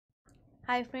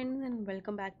Hi friends and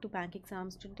welcome back to Bank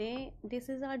Exams Today. This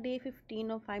is our day 15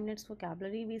 of 5 minutes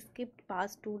vocabulary. We skipped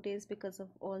past 2 days because of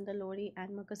all the Lori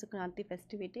and Makar Sankranti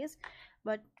festivities.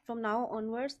 But from now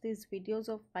onwards, these videos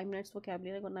of 5 minutes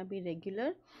vocabulary are gonna be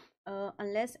regular.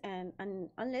 Unless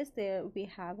there we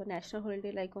have a national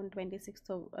holiday like on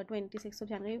 26th of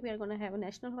January, we are gonna have a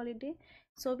national holiday.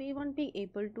 So we won't be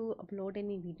able to upload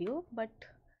any video, but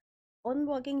on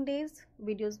working days,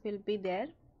 videos will be there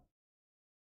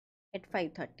at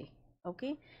 5:30.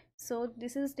 Okay, so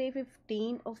this is day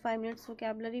 15 of 5 minutes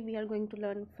vocabulary. We are going to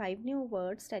learn 5 new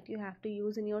words that you have to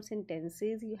use in your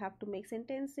sentences. You have to make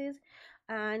sentences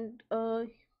and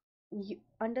you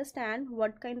understand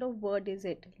what kind of word is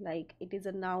it, like it is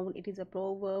a noun, it is a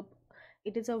proverb,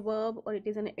 it is a verb, or it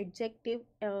is an adjective.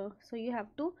 So you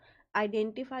have to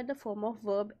identify the form of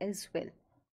verb as well.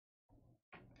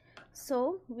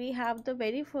 So we have the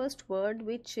very first word,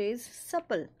 which is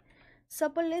supple.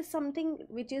 Supple is something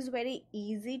which is very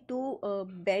easy to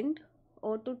bend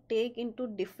or to take into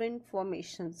different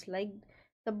formations, like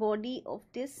the body of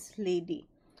this lady.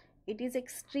 It is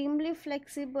extremely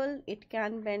flexible, it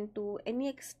can bend to any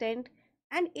extent,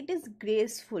 and it is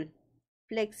graceful.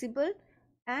 Flexible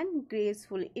and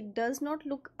graceful. It does not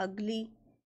look ugly,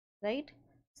 right?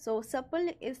 So supple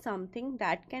is something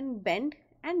that can bend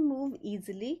and move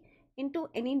easily into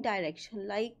any direction.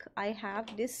 Like I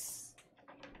have this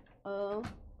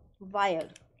wire.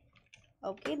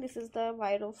 Okay, this is the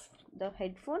wire of the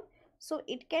headphone, so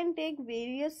it can take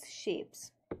various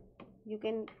shapes. You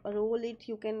can roll it,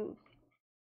 you can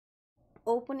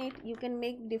open it, you can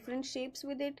make different shapes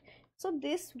with it. So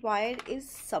this wire is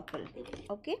supple.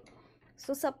 Okay,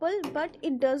 so supple, but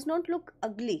it does not look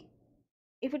ugly.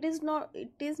 If it is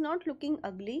not looking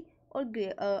ugly or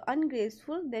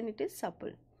ungraceful, then it is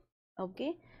supple.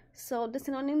 Okay, so the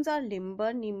synonyms are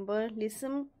limber, nimble,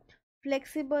 lissom,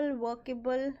 flexible,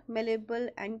 workable, malleable,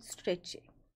 and stretchy.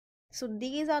 So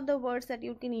these are the words that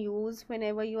you can use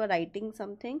whenever you are writing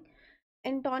something.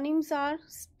 Antonyms are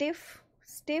stiff.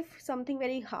 Stiff, something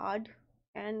very hard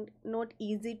and not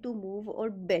easy to move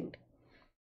or bend.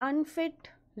 Unfit,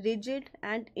 rigid,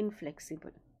 and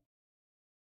inflexible.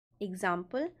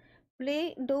 Example: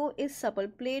 play doh is supple.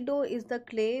 Play doh is the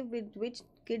clay with which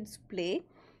kids play.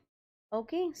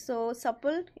 Okay, so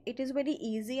supple, it is very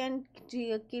easy, and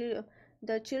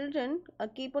the children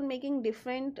keep on making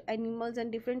different animals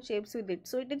and different shapes with it,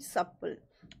 so it is supple.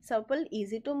 Supple,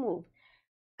 easy to move,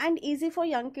 and easy for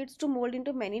young kids to mold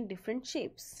into many different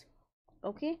shapes.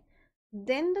 Okay,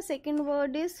 then the second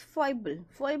word is foible.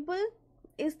 Foible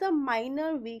is the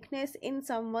minor weakness in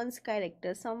someone's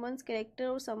character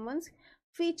or someone's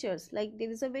features. Like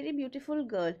there is a very beautiful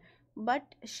girl,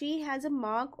 but she has a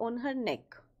mark on her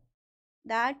neck.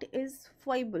 That is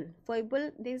foible. Foible,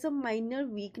 there is a minor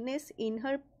weakness in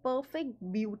her perfect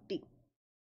beauty.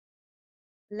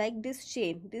 Like this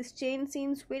chain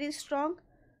seems very strong,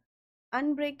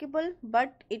 unbreakable,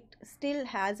 but it still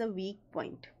has a weak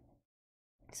point.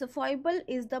 So foible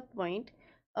is the point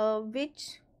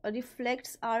which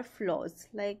reflects our flaws.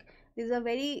 Like this is a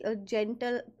very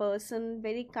gentle person,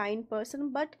 very kind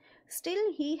person, but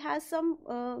still he has some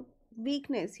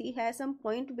weakness, he has some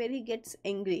point where he gets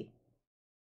angry.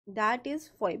 That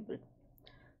is foible.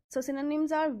 So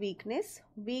synonyms are weakness,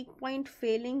 weak point,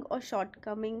 failing or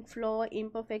shortcoming, flaw,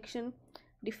 imperfection,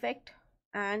 defect,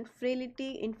 and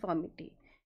frailty, infirmity.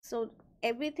 So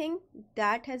everything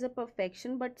that has a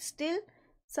perfection, but still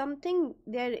something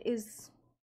there is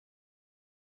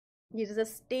a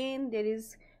stain, there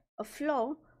is a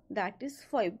flaw, that is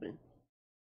foible.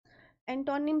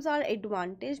 Antonyms are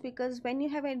advantage, because when you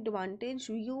have advantage,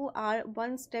 you are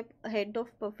one step ahead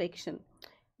of perfection.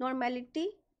 Normality,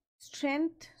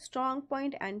 strength, strong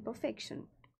point, and perfection.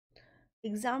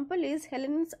 Example is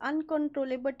Helen's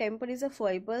uncontrollable temper is a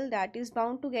foible that is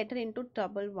bound to get her into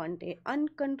trouble one day.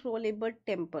 Uncontrollable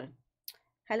temper.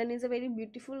 Helen is a very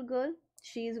beautiful girl.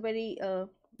 She is very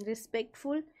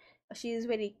respectful. She is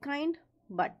very kind,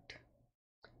 but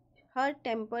her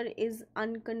temper is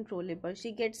uncontrollable.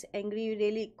 She gets angry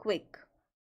really quick.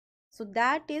 So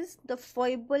that is the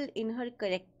foible in her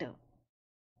character.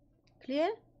 Clear?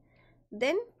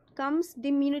 Then comes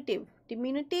diminutive.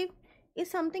 Diminutive is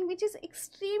something which is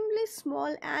extremely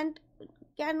small and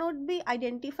cannot be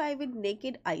identified with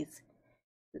naked eyes.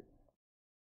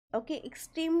 Okay,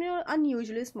 extremely or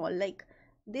unusually small, like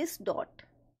this dot.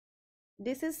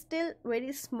 This is still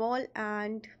very small,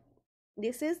 and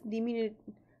this is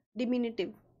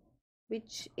diminutive,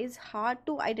 which is hard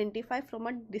to identify from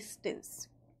a distance.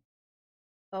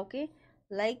 Okay,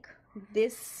 like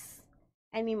this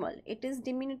animal, it is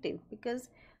diminutive because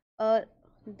uh,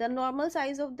 the normal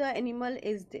size of the animal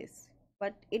is this.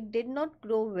 but it did not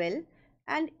grow well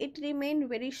and it remained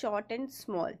very short and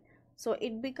small. So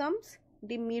it becomes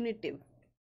diminutive.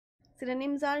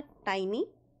 Synonyms are tiny,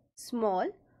 small,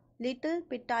 little,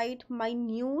 petite,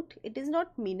 minute. It is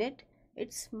not minute,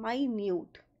 it's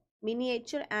minute,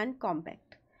 miniature, and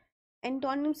compact.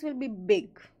 Antonyms will be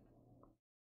big,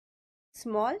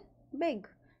 small, big,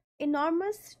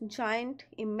 enormous, giant,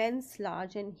 immense,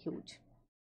 large, and huge.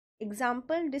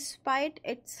 Example: despite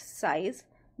its size,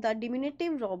 the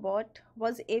diminutive robot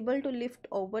was able to lift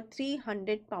over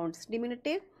 300 pounds.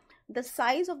 Diminutive, the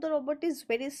size of the robot is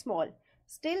very small.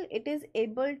 Still, it is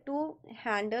able to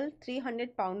handle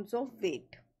 300 pounds of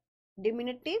weight.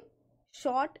 Diminutive,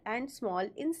 short and small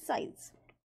in size.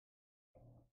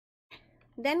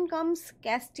 Then comes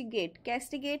castigate.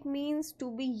 Castigate means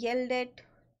to be yelled at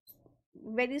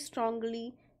very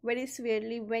strongly, very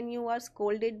severely. When you are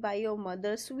scolded by your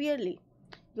mother severely,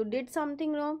 you did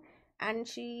something wrong and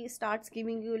she starts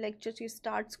giving you lecture, she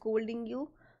starts scolding you,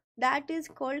 that is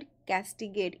called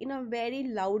castigate in a very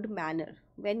loud manner.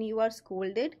 When you are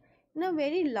scolded in a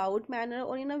very loud manner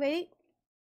or in a very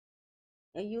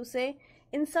you say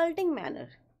insulting manner.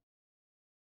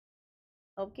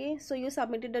 Okay, so you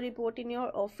submitted a report in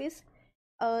your office,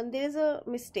 there is a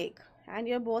mistake and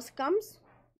your boss comes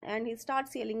and he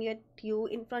starts yelling at you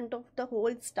in front of the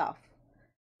whole staff.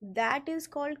 That is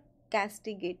called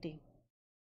castigating,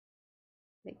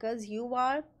 because you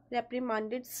are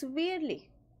reprimanded severely.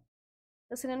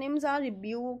 The synonyms are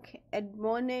rebuke,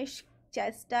 admonish,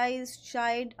 chastise,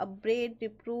 chide, upbraid,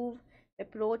 reprove,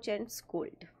 reproach, and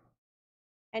scold.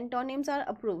 Antonyms are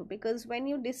approve, because when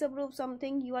you disapprove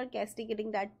something, you are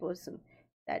castigating that person.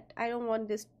 That I don't want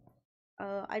this,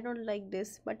 I don't like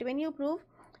this. But when you approve,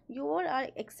 you are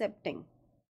accepting.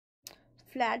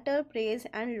 Flatter, praise,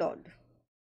 and laud.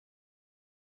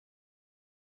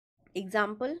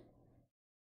 Example: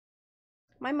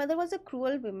 my mother was a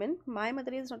cruel woman. My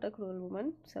mother is not a cruel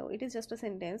woman, so it is just a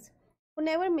sentence. Who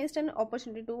never missed an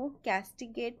opportunity to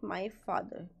castigate my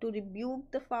father, to rebuke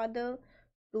the father,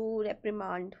 to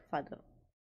reprimand father.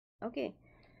 Okay.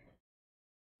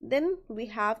 Then we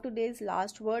have today's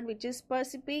last word, which is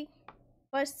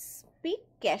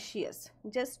perspicacious.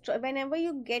 Just whenever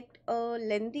you get a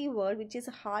lengthy word which is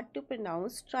hard to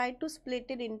pronounce, try to split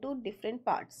it into different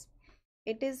parts.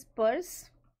 It is perspicacious.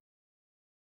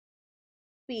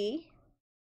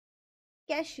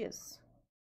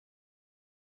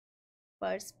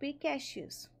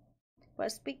 Perspicacious.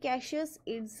 Perspicacious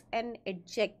is an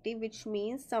adjective which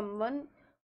means someone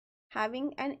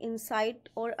having an insight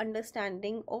or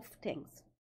understanding of things,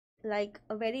 like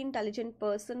a very intelligent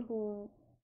person who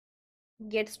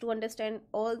gets to understand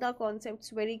all the concepts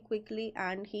very quickly,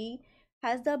 and he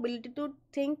has the ability to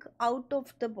think out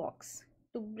of the box,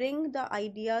 to bring the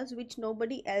ideas which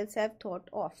nobody else have thought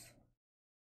of.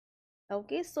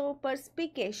 Okay, so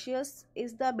perspicacious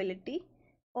is the ability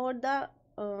or the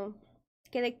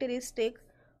characteristic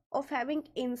of having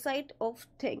insight of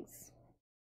things.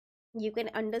 You can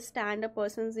understand a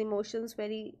person's emotions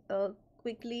very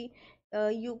quickly,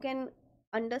 you can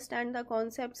understand the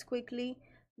concepts quickly.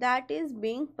 That is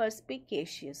being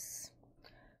perspicacious.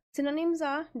 Synonyms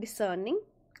are discerning.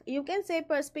 You can say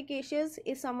perspicacious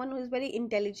is someone who is very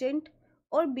intelligent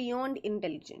or beyond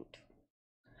intelligent.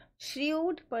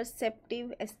 Shrewd,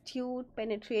 perceptive, astute,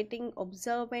 penetrating,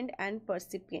 observant, and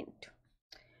percipient.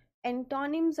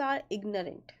 Antonyms are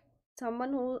ignorant,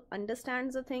 someone who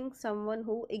understands the thing, someone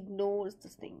who ignores the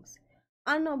things.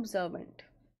 Unobservant,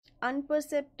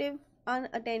 unperceptive,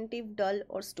 unattentive, dull,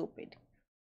 or stupid.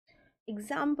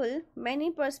 Example: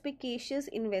 many perspicacious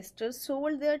investors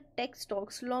sold their tech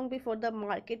stocks long before the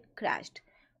market crashed.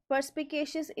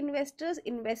 Perspicacious investors,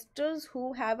 investors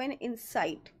who have an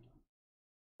insight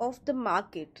of the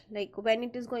market, like when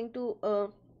it is going to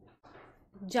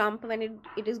jump, when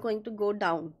it is going to go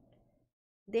down.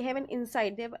 They have an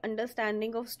insight, they have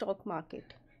understanding of stock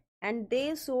market, and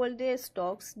they sold their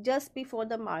stocks just before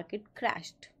the market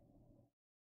crashed.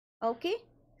 Okay,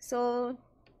 so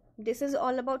this is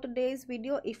all about today's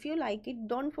video. If you like it,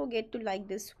 don't forget to like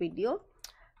this video,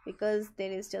 because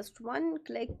there is just one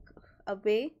click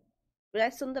away.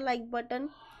 Press on the like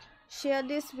button, share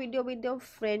this video with your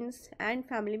friends and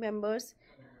family members,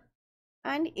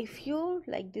 and if you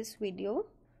like this video,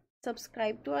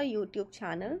 subscribe to our YouTube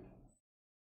channel.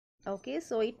 Okay,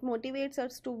 so it motivates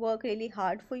us to work really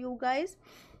hard for you guys.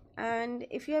 And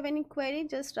if you have any query,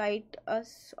 just write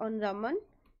us on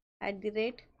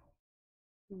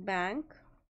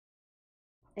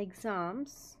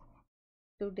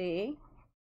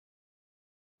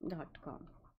raman@bankexamstoday.com.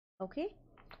 Okay,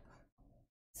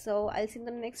 so I'll see you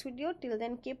in the next video. Till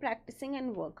then, keep practicing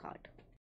and work hard.